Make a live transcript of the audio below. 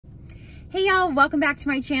Hey y'all, welcome back to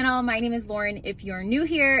my channel. My name is Lauren if you're new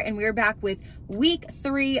here, and we're back with week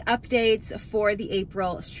 3 updates for the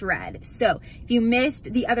April shred. So if you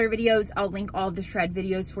missed the other videos, I'll link all of the shred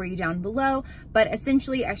videos for you down below. But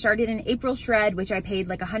essentially I started an April shred, which I paid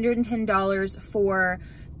like $110 for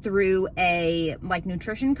through a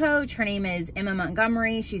nutrition coach. Her name is Emma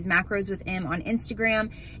Montgomery. She's Macros with M on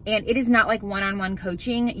Instagram. And it is not like one-on-one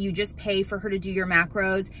coaching. You just pay for her to do your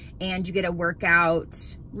macros and you get a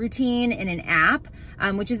workout routine in an app,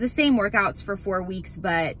 which is the same workouts for 4 weeks,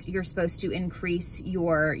 but you're supposed to increase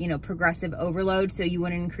your, progressive overload. So you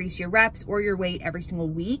want to increase your reps or your weight every single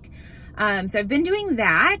week. So I've been doing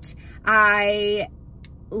that. I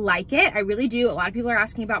like it. I really do. A lot of people are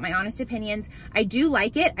asking about my honest opinions. I do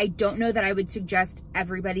like it. I don't know that I would suggest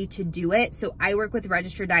everybody to do it. So I work with a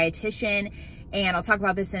registered dietitian, and I'll talk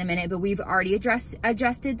about this in a minute, but we've already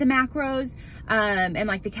adjusted the macros and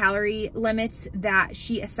like the calorie limits that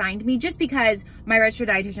she assigned me, just because my registered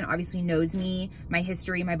dietitian obviously knows me, my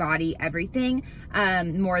history, my body, everything,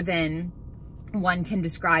 more than one can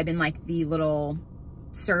describe in like the little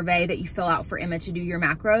survey that you fill out for Emma to do your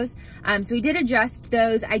macros. So we did adjust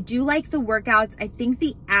those. I do like the workouts. I think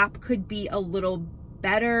the app could be a little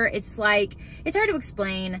better. It's hard to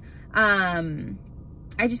explain.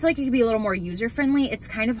 I just like it could be a little more user-friendly. It's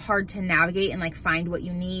kind of hard to navigate and like find what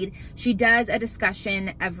you need. She does a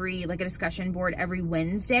discussion a discussion board every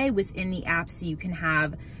Wednesday within the app, so you can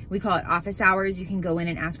have, we call it office hours. You can go in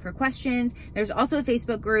and ask her questions. There's also a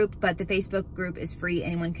Facebook group, but the Facebook group is free.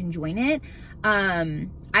 Anyone can join it.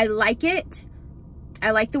 I like it. I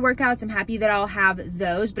like the workouts. I'm happy that I'll have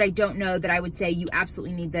those, but I don't know that I would say you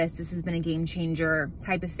absolutely need this. This has been a game changer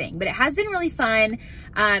type of thing, but it has been really fun.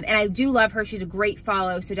 And I do love her. She's a great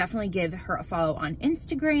follow. So definitely give her a follow on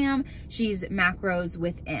Instagram. She's Macros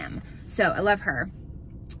with M. So I love her,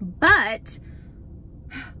 but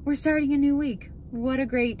we're starting a new week. What a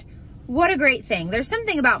great thing. There's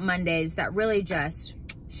something about Mondays that really just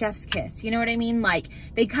chef's kiss. You know what I mean? Like,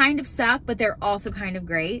 they kind of suck, but they're also kind of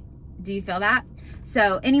great. Do you feel that?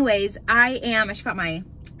 So anyways, I just got my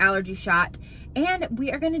allergy shot, and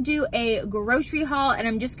we are going to do a grocery haul, and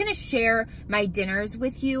I'm just going to share my dinners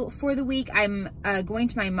with you for the week. I'm going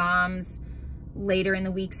to my mom's later in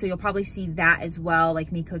the week, so you'll probably see that as well,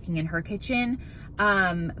 like me cooking in her kitchen.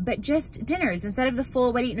 But just dinners instead of the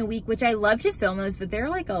full what I eat in a week, which I love to film those, but they're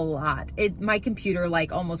like a lot. My computer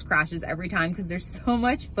like almost crashes every time because there's so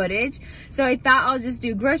much footage. So I thought I'll just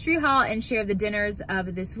do grocery haul and share the dinners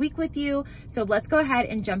of this week with you. So let's go ahead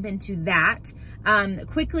and jump into that.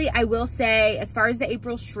 Quickly, I will say, as far as the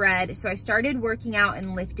April shred, so I started working out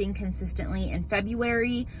and lifting consistently in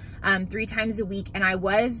February, 3 times a week, and I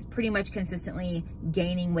was pretty much consistently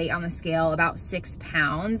gaining weight on the scale, about 6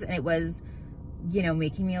 pounds, and it was,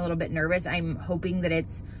 making me a little bit nervous. I'm hoping that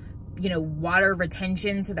it's, water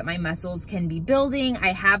retention so that my muscles can be building.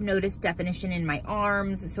 I have noticed definition in my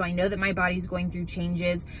arms, so I know that my body's going through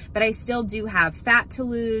changes, but I still do have fat to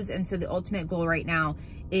lose, and so the ultimate goal right now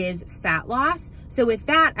is fat loss. So with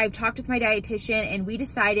that, I've talked with my dietitian, and we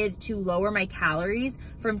decided to lower my calories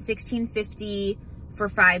from 1650 for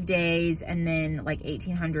 5 days and then like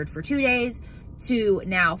 1800 for 2 days to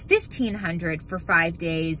now 1500 for 5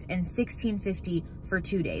 days and 1650 for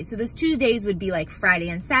 2 days. So those 2 days would be like Friday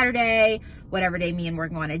and Saturday, whatever day me and we're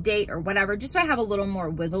going on a date or whatever, just so I have a little more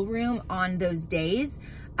wiggle room on those days.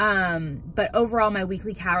 But overall, my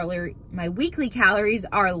weekly calories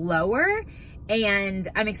are lower, and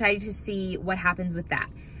I'm excited to see what happens with that.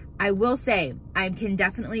 I will say, I can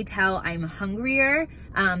definitely tell I'm hungrier.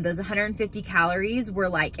 Those 150 calories were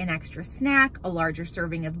like an extra snack, a larger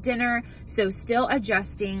serving of dinner. So still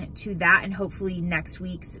adjusting to that, and hopefully next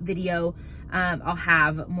week's video, I'll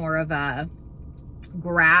have more of a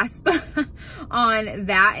grasp on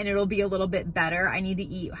that, and it'll be a little bit better. I need to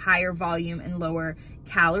eat higher volume and lower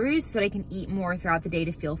calories so that I can eat more throughout the day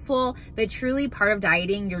to feel full. But truly, part of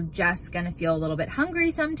dieting, you're just gonna feel a little bit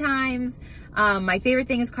hungry sometimes. My favorite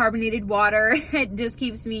thing is carbonated water. It just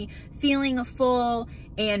keeps me feeling full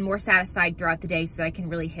and more satisfied throughout the day so that I can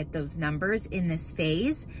really hit those numbers in this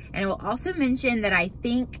phase. And I will also mention that I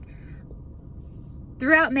think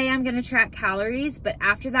throughout May, I'm gonna track calories, but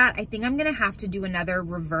after that, I think I'm gonna have to do another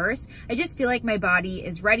reverse. I just feel like my body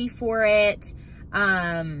is ready for it.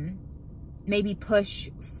 Maybe push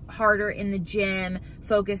harder in the gym,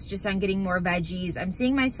 focus just on getting more veggies. I'm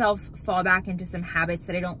seeing myself fall back into some habits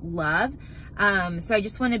that I don't love. So I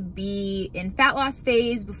just want to be in fat loss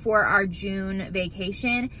phase before our June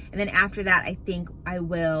vacation. And then after that, I think I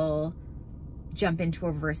will jump into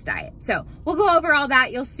a reverse diet. So we'll go over all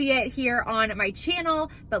that. You'll see it here on my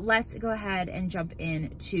channel, but let's go ahead and jump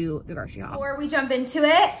into the grocery haul. Before we jump into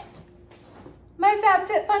it, my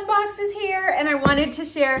FabFitFun box is here, and I wanted to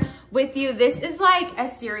share with you. This is like a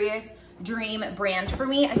serious dream brand for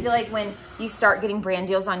me. I feel like when you start getting brand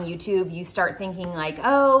deals on YouTube, you start thinking like,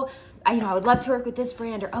 oh, I would love to work with this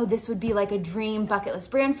brand, or oh, this would be like a dream bucket list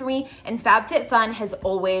brand for me. And FabFitFun has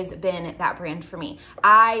always been that brand for me.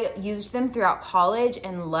 I used them throughout college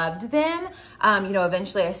and loved them.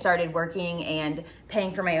 Eventually I started working and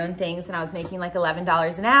paying for my own things, and I was making like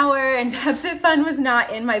 $11 an hour, and FabFitFun was not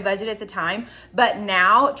in my budget at the time. But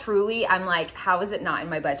now truly I'm like, how is it not in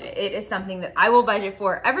my budget? It is something that I will budget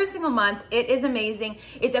for every single month. It is amazing.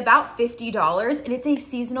 It's about $50, and it's a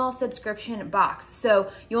seasonal subscription box. So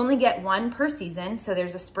you only get one per season. So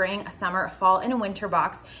there's a spring, a summer, a fall, and a winter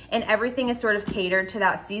box, and everything is sort of catered to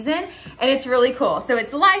that season. And it's really cool. So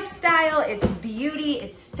it's lifestyle, it's beauty,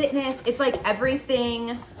 it's fitness. It's like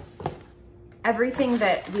everything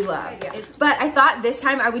that we love. But I thought this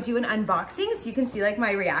time I would do an unboxing so you can see like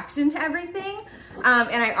my reaction to everything.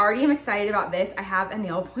 And I already am excited about this. I have a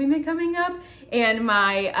nail appointment coming up, and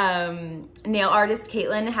my nail artist,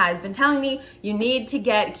 Caitlin, has been telling me you need to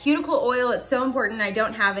get cuticle oil. It's so important. I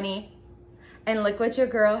don't have any. And look what your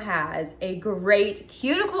girl has, a great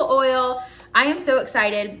cuticle oil. I am so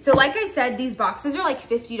excited. So like I said, these boxes are like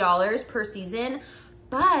 $50 per season,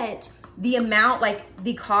 but the amount, like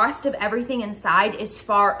the cost of everything inside is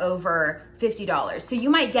far over $50. So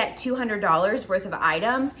you might get $200 worth of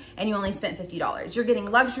items and you only spent $50. You're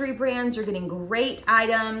getting luxury brands, you're getting great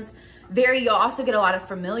items. You'll also get a lot of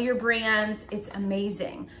familiar brands. It's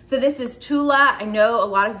amazing. So this is Tula. I know a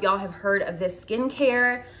lot of y'all have heard of this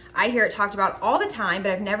skincare. I hear it talked about all the time,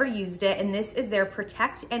 but I've never used it. And this is their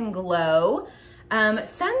Protect and Glow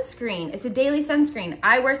sunscreen. It's a daily sunscreen.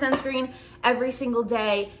 I wear sunscreen every single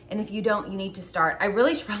day, and if you don't, you need to start. I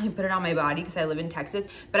really should probably put it on my body because I live in Texas,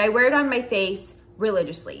 but I wear it on my face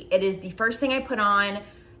religiously. It is the first thing I put on,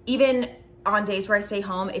 even on days where I stay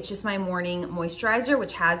home. It's just my morning moisturizer,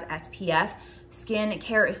 which has SPF. Skin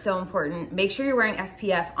care is so important. Make sure you're wearing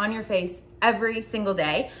SPF on your face every single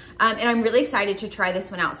day. And I'm really excited to try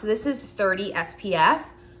this one out. So this is 30 SPF.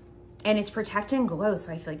 And it's Protect and Glow,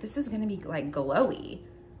 so I feel like this is gonna be like glowy.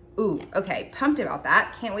 Ooh, okay, pumped about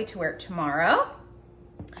that. Can't wait to wear it tomorrow.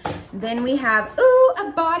 Then we have, ooh,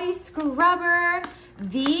 a body scrubber.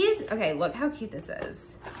 These, okay, look how cute this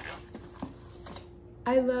is.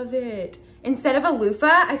 I love it. Instead of a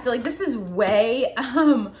loofah, I feel like this is way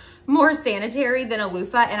more sanitary than a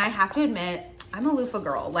loofah, and I have to admit, I'm a loofah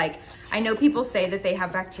girl. Like, I know people say that they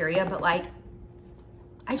have bacteria, but like,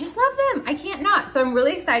 I just love them. I can't not. So I'm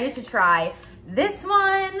really excited to try this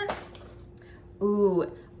one. Ooh,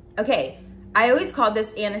 okay. I always called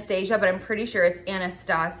this Anastasia, but I'm pretty sure it's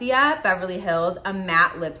Anastasia Beverly Hills, a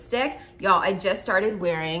matte lipstick. Y'all, I just started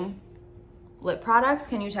wearing lip products.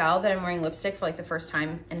 Can you tell that I'm wearing lipstick for like the first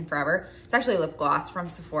time in forever? It's actually a lip gloss from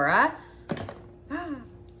Sephora.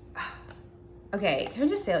 Okay, can I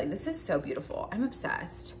just say, like, this is so beautiful. I'm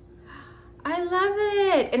obsessed. I love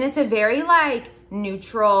it. And it's a very like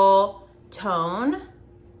neutral tone.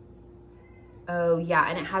 Oh yeah,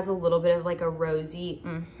 and it has a little bit of like a rosy,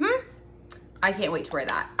 I can't wait to wear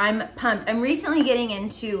that. I'm pumped. I'm recently getting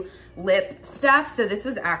into lip stuff, so this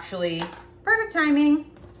was actually perfect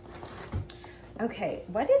timing. Okay,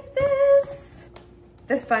 what is this?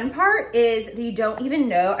 The fun part is that you don't even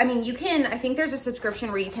know. I mean, you can, I think there's a subscription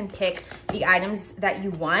where you can pick the items that you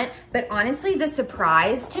want, but honestly, the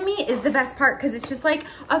surprise to me is the best part because it's just like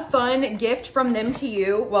a fun gift from them to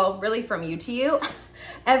you. Well, really from you to you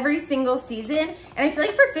every single season. And I feel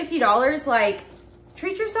like for $50, like,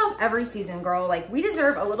 treat yourself every season, girl. Like, we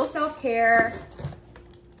deserve a little self-care,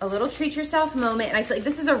 a little treat yourself moment. And I feel like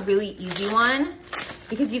this is a really easy one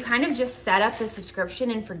because you kind of just set up the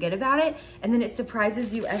subscription and forget about it, and then it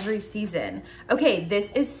surprises you every season. Okay,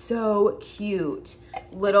 this is so cute.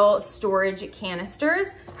 Little storage canisters.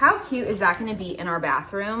 How cute is that gonna be in our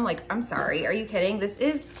bathroom? Like, I'm sorry, are you kidding? This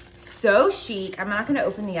is so chic. I'm not gonna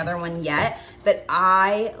open the other one yet, but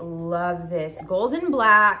I love this. Golden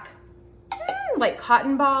black, like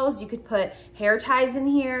cotton balls. You could put hair ties in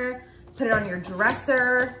here, put it on your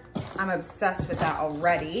dresser. I'm obsessed with that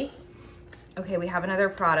already. Okay, we have another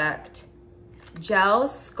product. Gel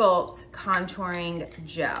Sculpt Contouring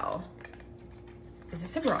Gel. Is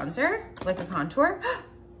this a bronzer? Like a contour?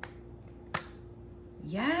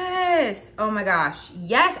 Yes, oh my gosh.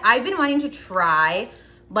 Yes, I've been wanting to try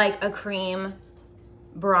like a cream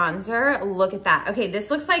bronzer. Look at that. Okay,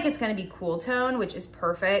 this looks like it's gonna be cool tone, which is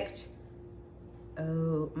perfect.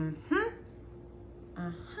 Oh,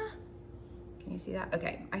 Can Can you see that?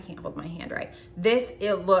 Okay, I can't hold my hand right.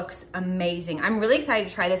 It looks amazing. I'm really excited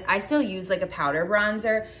to try this. I still use like a powder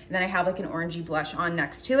bronzer, and then I have like an orangey blush on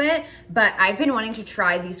next to it, but I've been wanting to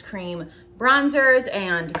try these cream bronzers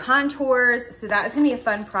and contours, so that is gonna be a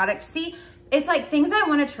fun product. See, it's like things I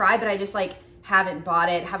wanna try, but I just like haven't bought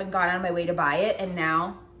it, haven't gone out of my way to buy it, and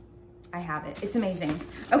now I have it. It's amazing.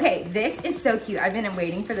 Okay, this is so cute. I've been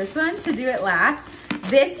waiting for this one to do it last.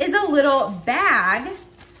 This is a little bag,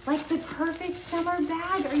 like the perfect summer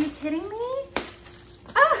bag. Are you kidding me?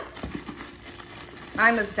 Ah!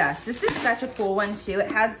 I'm obsessed. This is such a cool one too.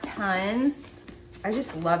 It has tons. I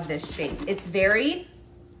just love this shape. It's very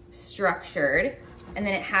structured, and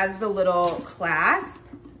then it has the little clasp.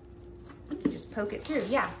 You just poke it through,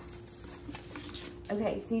 yeah.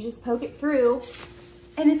 Okay, so you just poke it through,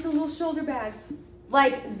 and it's a little shoulder bag.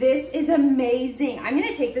 Like, this is amazing. I'm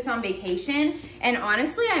gonna take this on vacation, and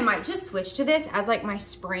honestly, I might just switch to this as like my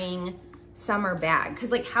spring summer bag, because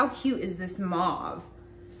like, how cute is this mauve?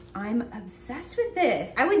 I'm obsessed with this.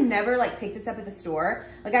 I would never like pick this up at the store.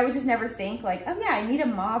 Like, I would just never think like, oh yeah, I need a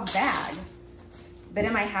mauve bag. But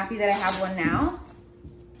am I happy that I have one now?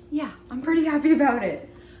 Yeah, I'm pretty happy about it.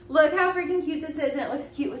 Look how freaking cute this is, and it looks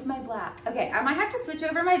cute with my black. Okay, I might have to switch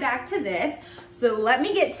over my bag to this, so let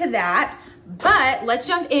me get to that. But let's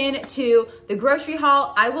jump into the grocery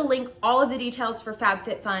haul. I will link all of the details for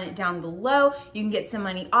FabFitFun down below. You can get some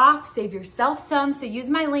money off, save yourself some. So use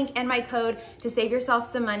my link and my code to save yourself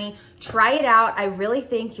some money. Try it out. I really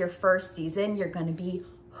think your first season, you're gonna be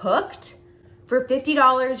hooked. For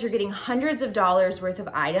 $50, you're getting hundreds of dollars worth of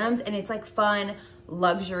items, and it's like fun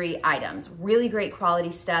luxury items, really great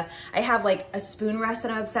quality stuff. I have like a spoon rest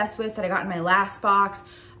that I'm obsessed with that I got in my last box,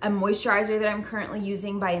 a moisturizer that I'm currently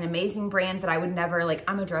using by an amazing brand that I would never, like,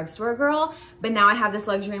 I'm a drugstore girl, but now I have this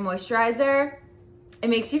luxury moisturizer. It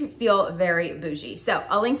makes you feel very bougie. So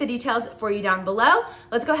I'll link the details for you down below.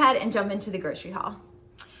 Let's go ahead and jump into the grocery haul.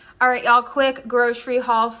 All right, y'all, quick grocery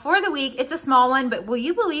haul for the week. It's a small one, but will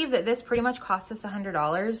you believe that this pretty much cost us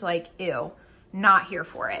 $100? Like, ew, not here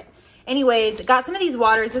for it. Anyways, got some of these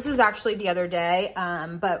waters. This was actually the other day,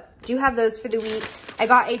 but do have those for the week. I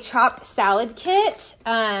got a chopped salad kit,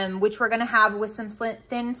 which we're gonna have with some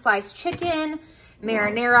thin sliced chicken,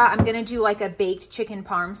 marinara. I'm gonna do like a baked chicken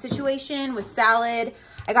parm situation with salad.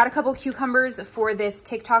 I got a couple cucumbers for this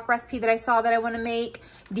TikTok recipe that I saw that I wanna make.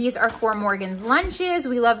 These are for Morgan's lunches.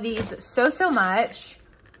 We love these so much.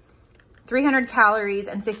 300 calories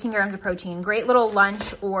and 16 grams of protein. Great little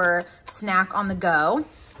lunch or snack on the go.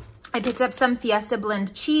 I picked up some Fiesta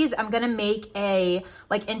blend cheese. I'm gonna make a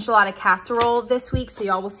like enchilada casserole this week, so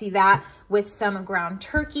y'all will see that with some ground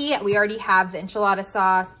turkey. We already have the enchilada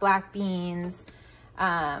sauce, black beans,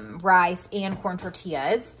 rice, and corn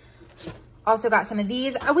tortillas. Also got some of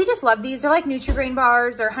these. We just love these. They're like Nutri-Grain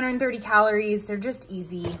bars. They're 130 calories. They're just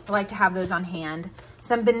easy. I like to have those on hand.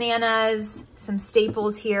 Some bananas, some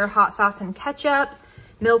staples here, hot sauce and ketchup,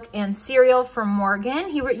 milk and cereal from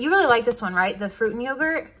Morgan. You really like this one, right? The fruit and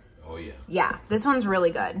yogurt? Oh yeah. Yeah, this one's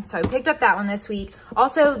really good. So I picked up that one this week.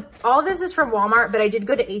 Also, all of this is from Walmart, but I did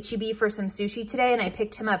go to H-E-B for some sushi today, and I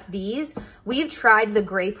picked him up these. We've tried the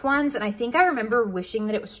grape ones, and I think I remember wishing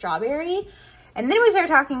that it was strawberry. And then we started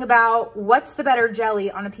talking about what's the better jelly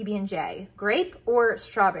on a PB&J, grape or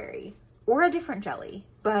strawberry, or a different jelly.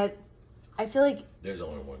 But I feel like there's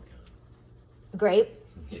only one kind. Grape.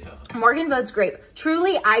 Yeah. Morgan votes grape.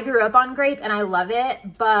 Truly, I grew up on grape and I love it,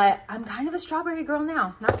 but I'm kind of a strawberry girl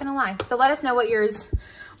now, not gonna lie. So let us know what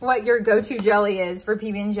your go-to jelly is for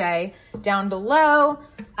PB&J down below.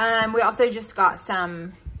 We also just got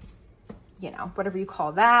some, you know, whatever you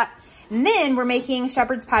call that. And then we're making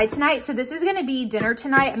shepherd's pie tonight. So this is gonna be dinner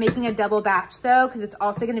tonight. I'm making a double batch though, because it's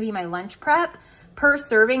also gonna be my lunch prep. Per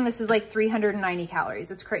serving, this is like 390 calories.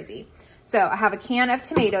 It's crazy. So I have a can of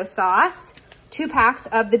tomato sauce, 2 packs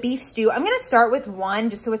of the beef stew. I'm gonna start with one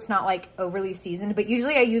just so it's not like overly seasoned, but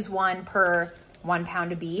usually I use one per 1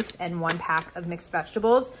 pound of beef and 1 pack of mixed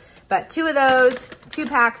vegetables. But 2 of those, 2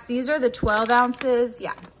 packs, these are the 12 ounces,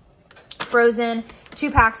 yeah, frozen. 2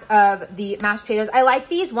 packs of the mashed potatoes. I like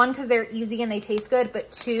these, 1, because they're easy and they taste good, but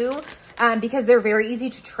 2, because they're very easy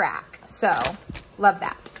to track. So, love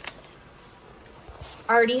that.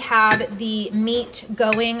 Already have the meat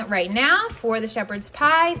going right now for the shepherd's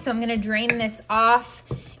pie. So I'm gonna drain this off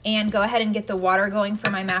and go ahead and get the water going for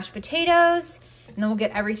my mashed potatoes. And then we'll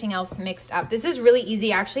get everything else mixed up. This is really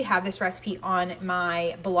easy. I actually have this recipe on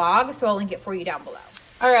my blog, so I'll link it for you down below.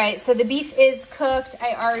 All right, so the beef is cooked.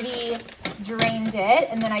 I already drained it,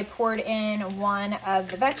 and then I poured in 1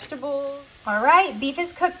 of the vegetables. All right, beef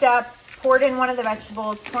is cooked up, poured in 1 of the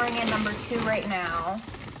vegetables, pouring in number 2 right now.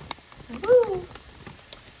 Woo!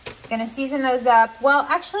 Gonna season those up. Well,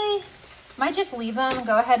 actually, might just leave them.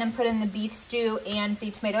 Go ahead and put in the beef stew and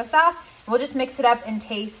the tomato sauce. We'll just mix it up and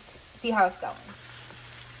taste, see how it's going.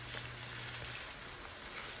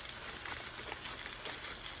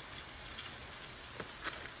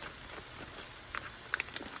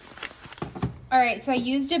 All right, so I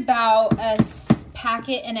used about a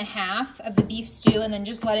packet and a half of the beef stew and then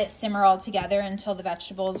just let it simmer all together until the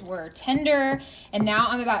vegetables were tender. And now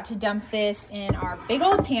I'm about to dump this in our big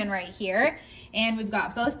old pan right here. And we've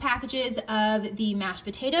got both packages of the mashed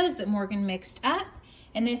potatoes that Morgan mixed up.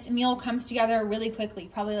 And this meal comes together really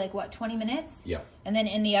quickly, probably like what, 20 minutes? Yeah. And then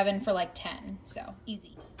in the oven for like 10, so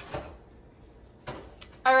easy.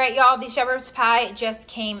 All right, y'all, the shepherd's pie just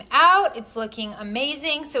came out. It's looking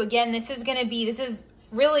amazing. So again, this is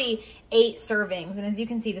really 8 servings. And as you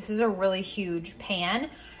can see, this is a really huge pan.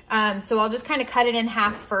 So I'll just kind of cut it in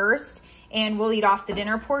half first and we'll eat off the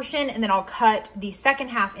dinner portion. And then I'll cut the second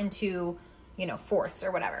half into, you know, fourths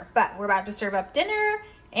or whatever. But we're about to serve up dinner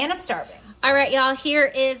and I'm starving. All right, y'all, here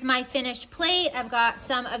is my finished plate. I've got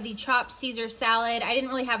some of the chopped Caesar salad. I didn't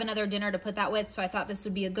really have another dinner to put that with, so I thought this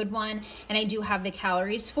would be a good one. And I do have the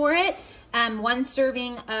calories for it. 1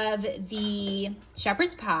 serving of the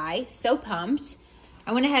shepherd's pie, so pumped.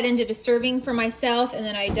 I went ahead and did a serving for myself, and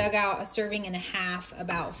then I dug out a serving and a half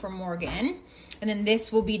about for Morgan. And then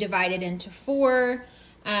this will be divided into 4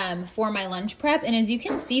 for my lunch prep. And as you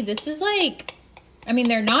can see, this is like, I mean,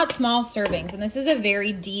 they're not small servings, and this is a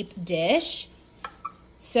very deep dish.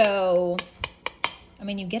 So, I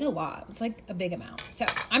mean, you get a lot. It's like a big amount. So,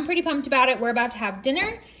 I'm pretty pumped about it. We're about to have dinner,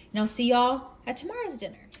 and I'll see y'all at tomorrow's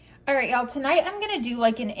dinner. All right, y'all, tonight I'm going to do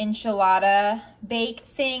like an enchilada bake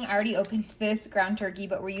thing. I already opened this ground turkey,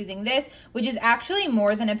 but we're using this, which is actually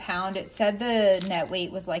more than a pound. It said the net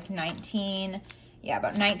weight was like 19, yeah,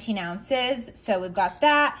 about 19 ounces. So, we've got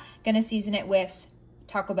that. Gonna season it with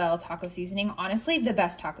Taco Bell taco seasoning. Honestly, the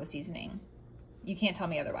best taco seasoning. You can't tell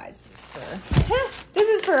me otherwise. This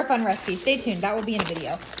is for a fun recipe. Stay tuned. That will be in a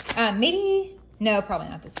video. Maybe, no, probably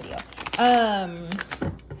not this video.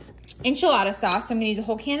 Enchilada sauce. So I'm going to use a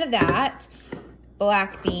whole can of that.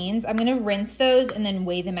 Black beans. I'm going to rinse those and then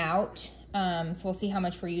weigh them out. So we'll see how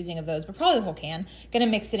much we're using of those, but probably the whole can. Going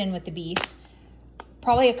to mix it in with the beef.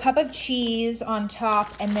 Probably a cup of cheese on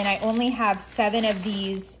top. And then I only have 7 of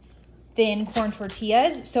these thin corn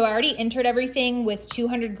tortillas. So I already entered everything with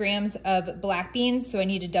 200 grams of black beans. So I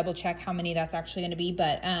need to double check how many that's actually going to be,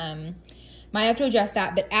 but might have to adjust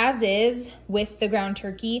that. But as is with the ground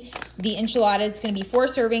turkey, the enchilada is going to be 4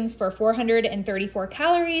 servings for 434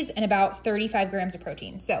 calories and about 35 grams of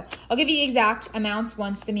protein. So I'll give you the exact amounts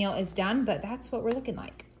once the meal is done, but that's what we're looking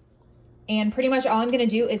like. And pretty much all I'm going to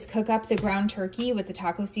do is cook up the ground turkey with the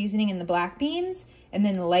taco seasoning and the black beans, and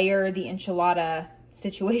then layer the enchilada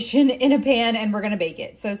situation in a pan, and we're gonna bake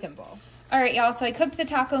it. So simple. All right, y'all, so I cooked the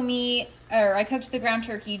taco meat, or I cooked the ground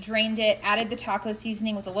turkey, drained it, added the taco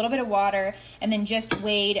seasoning with a little bit of water, and then just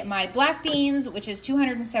weighed my black beans, which is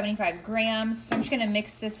 275 grams. So I'm just gonna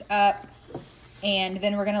mix this up, and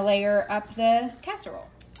then we're gonna layer up the casserole.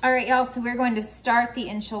 All right, y'all, so we're going to start the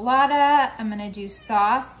enchilada. I'm gonna do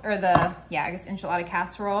sauce, or I guess enchilada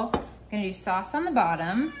casserole. I'm gonna do sauce on the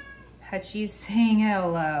bottom. Hutchie's saying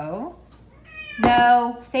hello.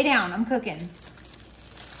 No, stay down, I'm cooking.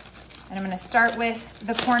 And I'm gonna start with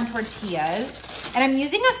the corn tortillas. And I'm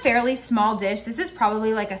using a fairly small dish. This is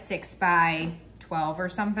probably like a 6 by 12 or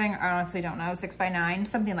something. I honestly don't know, 6 by 9,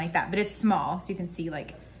 something like that. But it's small, so you can see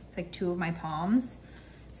like, it's like 2 of my palms.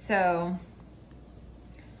 So,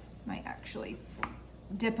 might actually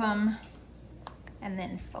dip them and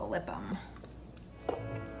then flip them.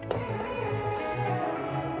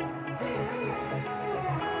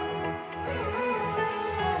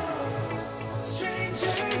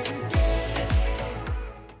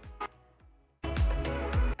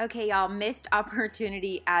 Okay, y'all, missed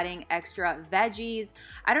opportunity adding extra veggies.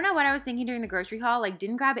 I don't know what I was thinking during the grocery haul. Like,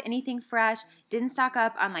 didn't grab anything fresh, didn't stock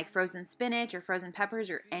up on like frozen spinach or frozen peppers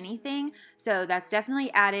or anything. So that's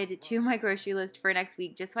definitely added to my grocery list for next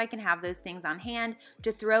week, just so I can have those things on hand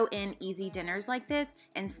to throw in easy dinners like this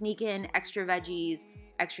and sneak in extra veggies,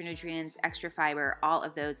 extra nutrients, extra fiber, all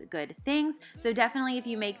of those good things. So definitely if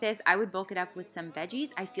you make this, I would bulk it up with some veggies.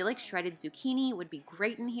 I feel like shredded zucchini would be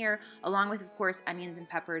great in here, along with, of course, onions and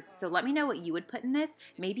peppers. So let me know what you would put in this.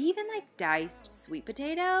 Maybe even like diced sweet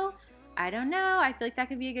potato. I don't know. I feel like that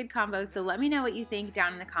could be a good combo. So let me know what you think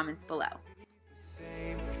down in the comments below.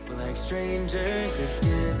 We're like strangers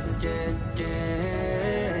again.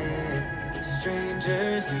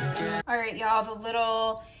 All right, y'all, the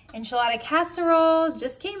little enchilada casserole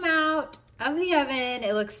just came out of the oven.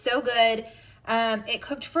 It looks so good. It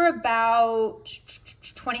cooked for about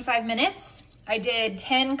 25 minutes. I did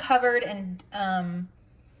 10 covered and,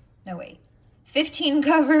 15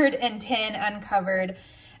 covered and 10 uncovered,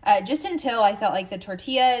 just until I felt like the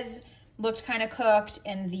tortillas looked kind of cooked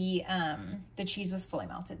and the cheese was fully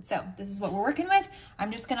melted. So this is what we're working with.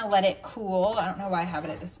 I'm just gonna let it cool. I don't know why I have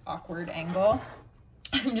it at this awkward angle.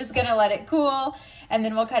 I'm just gonna let it cool and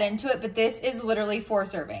then we'll cut into it. But this is literally 4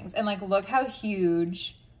 servings. And like, look how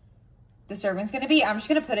huge the serving's gonna be. I'm just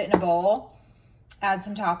gonna put it in a bowl, add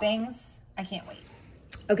some toppings. I can't wait.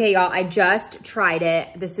 Okay, y'all, I just tried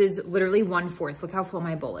it. This is literally 1/4. Look how full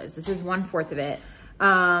my bowl is. This is 1/4 of it.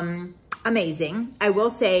 Amazing. I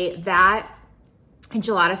will say that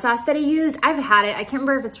enchilada sauce that I used, I've had it. I can't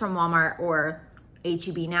remember if it's from Walmart or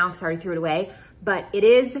H-E-B now because I already threw it away, but it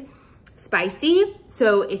is spicy.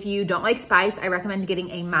 So if you don't like spice, I recommend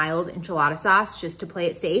getting a mild enchilada sauce just to play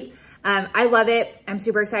it safe. I love it. I'm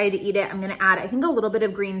super excited to eat it. I'm gonna add, I think, a little bit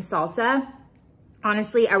of green salsa.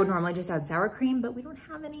 Honestly, I would normally just add sour cream, but we don't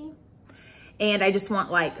have any. And I just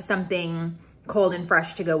want like something cold and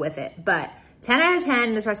fresh to go with it. But 10 out of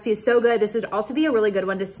 10, this recipe is so good. This would also be a really good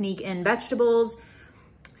one to sneak in vegetables,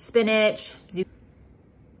 spinach,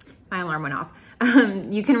 my alarm went off.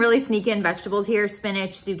 You can really sneak in vegetables here,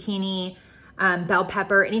 spinach, zucchini, bell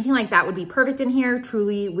pepper, anything like that would be perfect in here.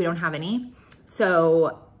 Truly, we don't have any.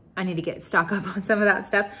 So I need to get stock up on some of that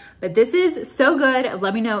stuff. But this is so good.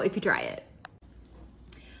 Let me know if you try it.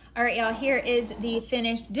 All right, y'all, here is the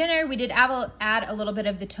finished dinner. We did add a little bit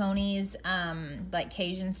of the Tony's like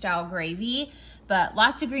Cajun style gravy, but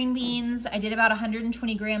lots of green beans. I did about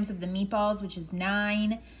 120 grams of the meatballs, which is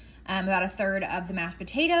 9, about 1/3 of the mashed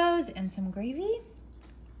potatoes and some gravy.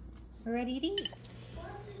 We're ready to eat.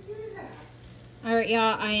 All right,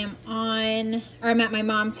 y'all, I'm at my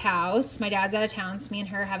mom's house. My dad's out of town, so me and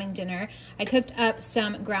her are having dinner. I cooked up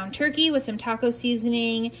some ground turkey with some taco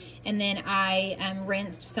seasoning, and then I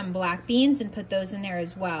rinsed some black beans and put those in there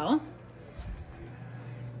as well.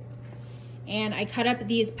 And I cut up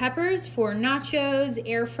these peppers for nachos,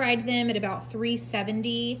 air fried them at about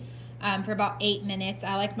 370 for about 8 minutes.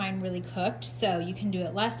 I like mine really cooked, so you can do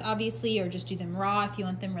it less, obviously, or just do them raw if you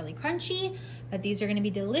want them really crunchy. But these are gonna be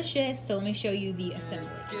delicious, so let me show you the assembly.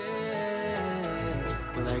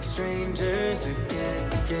 Like strangers again.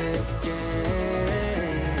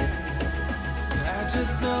 I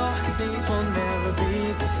just know things will never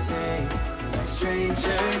be the same. Like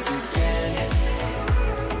strangers again.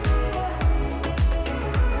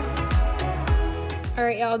 All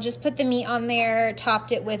right, y'all, just put the meat on there,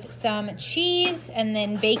 topped it with some cheese, and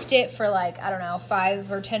then baked it for like, I don't know, 5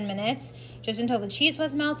 or 10 minutes, just until the cheese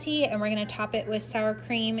was melty, and we're gonna top it with sour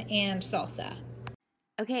cream and salsa.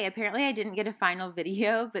 Okay, apparently I didn't get a final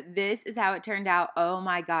video, but this is how it turned out. Oh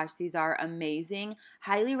my gosh, these are amazing.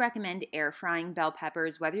 Highly recommend air frying bell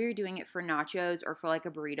peppers, whether you're doing it for nachos or for like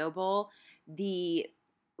a burrito bowl.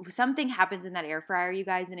 Something happens in that air fryer, you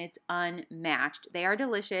guys, and it's unmatched. They are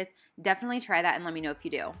delicious. Definitely try that and let me know if you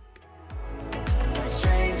do.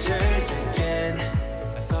 Strangers again.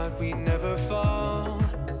 I thought we'd never fall.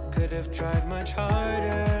 Could have tried much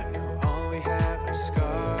harder. Now all we have are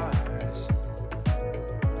scars.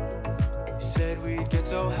 You said we'd get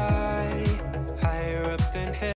so high, higher up than hell.